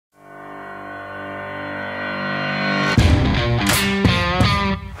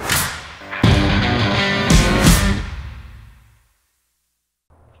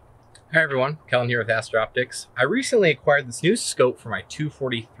Hi everyone, Kellen here with Astra Optix. I recently acquired this new scope for my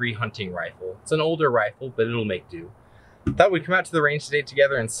 243 hunting rifle. It's an older rifle, but it'll make do. Thought we'd come out to the range today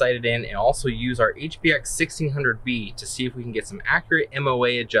together and sight it in, and also use our HBX-1600B to see if we can get some accurate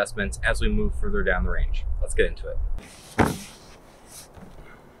MOA adjustments as we move further down the range. Let's get into it.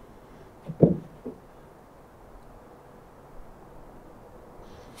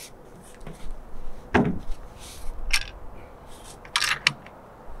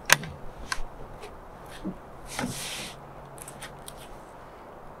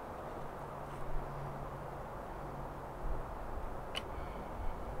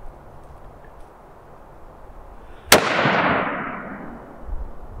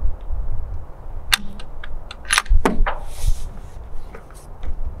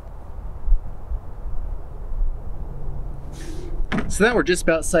 So now we're just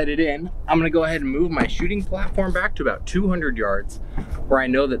about sighted in. I'm gonna go ahead and move my shooting platform back to about 200 yards, where I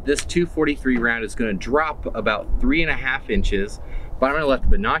know that this 243 round is gonna drop about 3.5 inches, but I'm gonna let the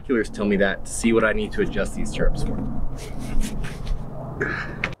binoculars tell me that to see what I need to adjust these turrets for.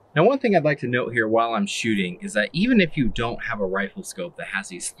 Now, one thing I'd like to note here while I'm shooting is that even if you don't have a rifle scope that has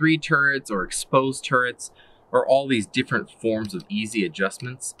these 3 turrets or exposed turrets, or all these different forms of easy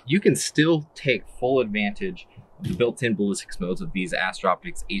adjustments, you can still take full advantage the built-in ballistics modes of these Astra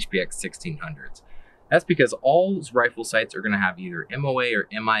Optix HBX-1600s. That's because all rifle sights are going to have either MOA or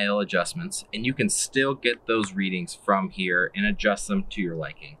MIL adjustments, and you can still get those readings from here and adjust them to your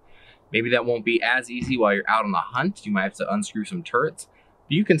liking. Maybe that won't be as easy while you're out on the hunt. You might have to unscrew some turrets,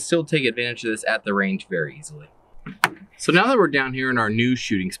 but you can still take advantage of this at the range very easily. So now that we're down here in our new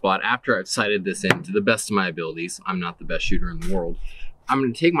shooting spot, after I've sighted this in to the best of my abilities, I'm not the best shooter in the world, I'm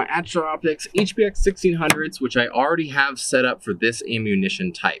going to take my Astra Optix HBX-1600s, which I already have set up for this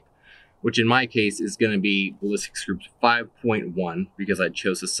ammunition type, which in my case is going to be ballistics group 5.1 because I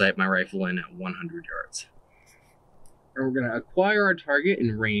chose to sight my rifle in at 100 yards. And we're going to acquire our target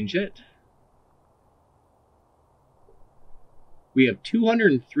and range it. We have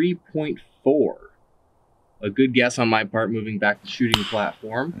 203.4. A good guess on my part moving back the shooting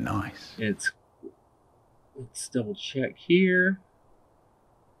platform. Nice. Let's double check here.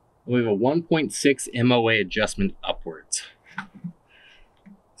 We have a 1.6 MOA adjustment upwards.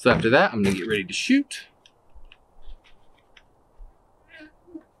 So after that, I'm gonna get ready to shoot.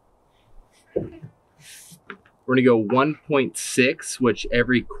 We're gonna go 1.6, which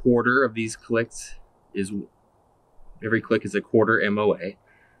every quarter of these clicks is, every click is a quarter MOA.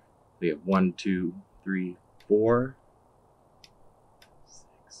 We have 1, 2, 3, 4,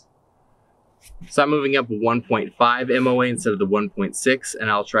 6. So I'm moving up 1.5 MOA instead of the 1.6,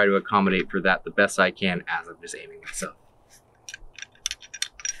 and I'll try to accommodate for that the best I can as I'm just aiming myself.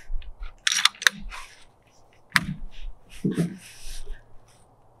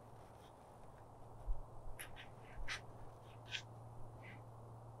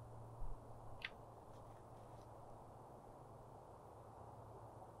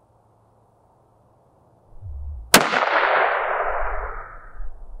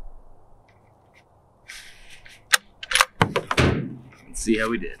 See how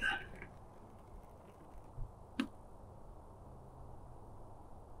we did.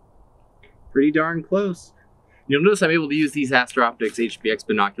 Pretty darn close. You'll notice I'm able to use these Astra Optix HBX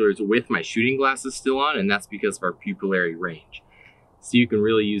binoculars with my shooting glasses still on, and that's because of our pupillary range. So you can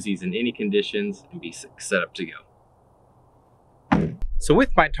really use these in any conditions and be set up to go. So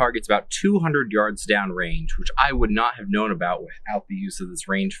with my targets about 200 yards down range, which I would not have known about without the use of this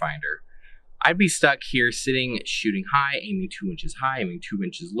rangefinder, I'd be stuck here sitting, shooting high, aiming 2 inches high, aiming 2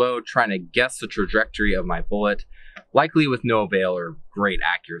 inches low, trying to guess the trajectory of my bullet, likely with no avail or great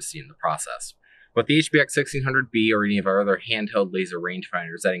accuracy in the process. With the HBX-1600B or any of our other handheld laser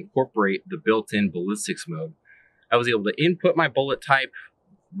rangefinders that incorporate the built-in ballistics mode, I was able to input my bullet type,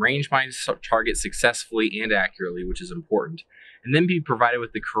 range my target successfully and accurately, which is important, and then be provided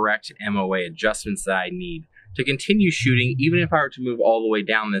with the correct MOA adjustments that I need to continue shooting, even if I were to move all the way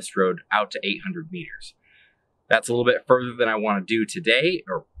down this road out to 800 meters. That's a little bit further than I want to do today,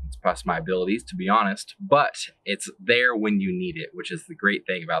 or it's past my abilities, to be honest, but it's there when you need it, which is the great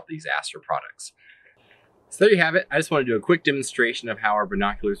thing about these Astra products. So there you have it. I just want to do a quick demonstration of how our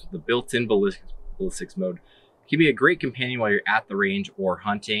binoculars with the built-in ballistics mode can be a great companion while you're at the range or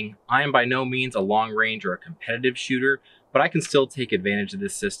hunting. I am by no means a long range or a competitive shooter, but I can still take advantage of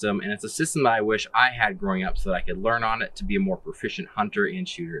this system, and it's a system that I wish I had growing up so that I could learn on it to be a more proficient hunter and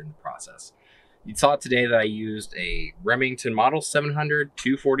shooter in the process. You saw today that I used a Remington Model 700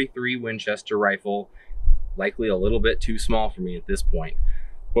 243 Winchester rifle, likely a little bit too small for me at this point.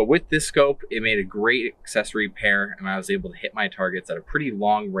 But with this scope, it made a great accessory pair, and I was able to hit my targets at a pretty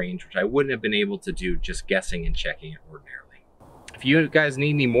long range, which I wouldn't have been able to do just guessing and checking it ordinarily. If you guys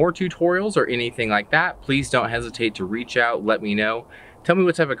need any more tutorials or anything like that, please don't hesitate to reach out, let me know. Tell me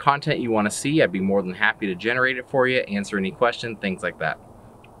what type of content you want to see. I'd be more than happy to generate it for you, answer any questions, things like that.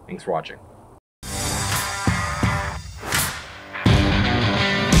 Thanks for watching.